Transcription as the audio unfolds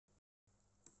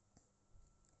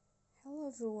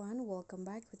everyone, welcome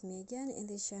back with me again in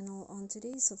this channel. On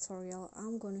today's tutorial,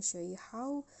 I'm going to show you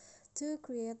how to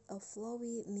create a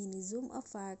flowy mini zoom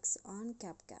effects on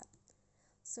CapCut.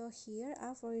 So here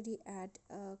I've already added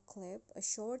a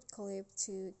short clip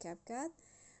to CapCut.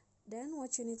 Then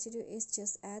what you need to do is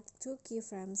just add two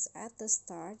keyframes at the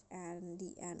start and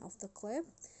the end of the clip.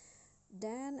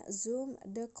 Then zoom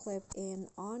the clip in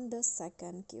on the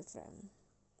second keyframe,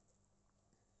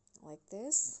 like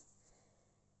this.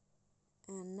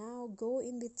 And now go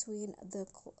in between the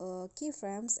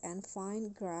keyframes and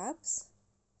find grabs.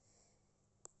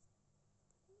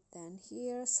 Then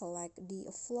here select the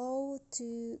flow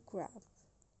to grab.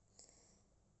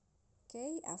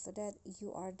 Okay, after that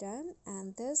you are done,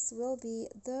 and this will be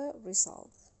the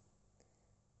result.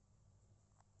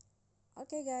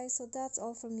 Okay guys, so that's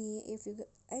all from me. If you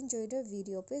enjoyed the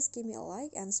video, please give me a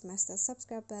like and smash that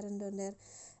subscribe button down there.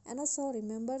 And also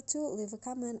remember to leave a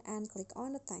comment and click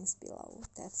on the thanks below.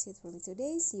 That's it for me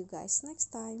today. See you guys next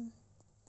time.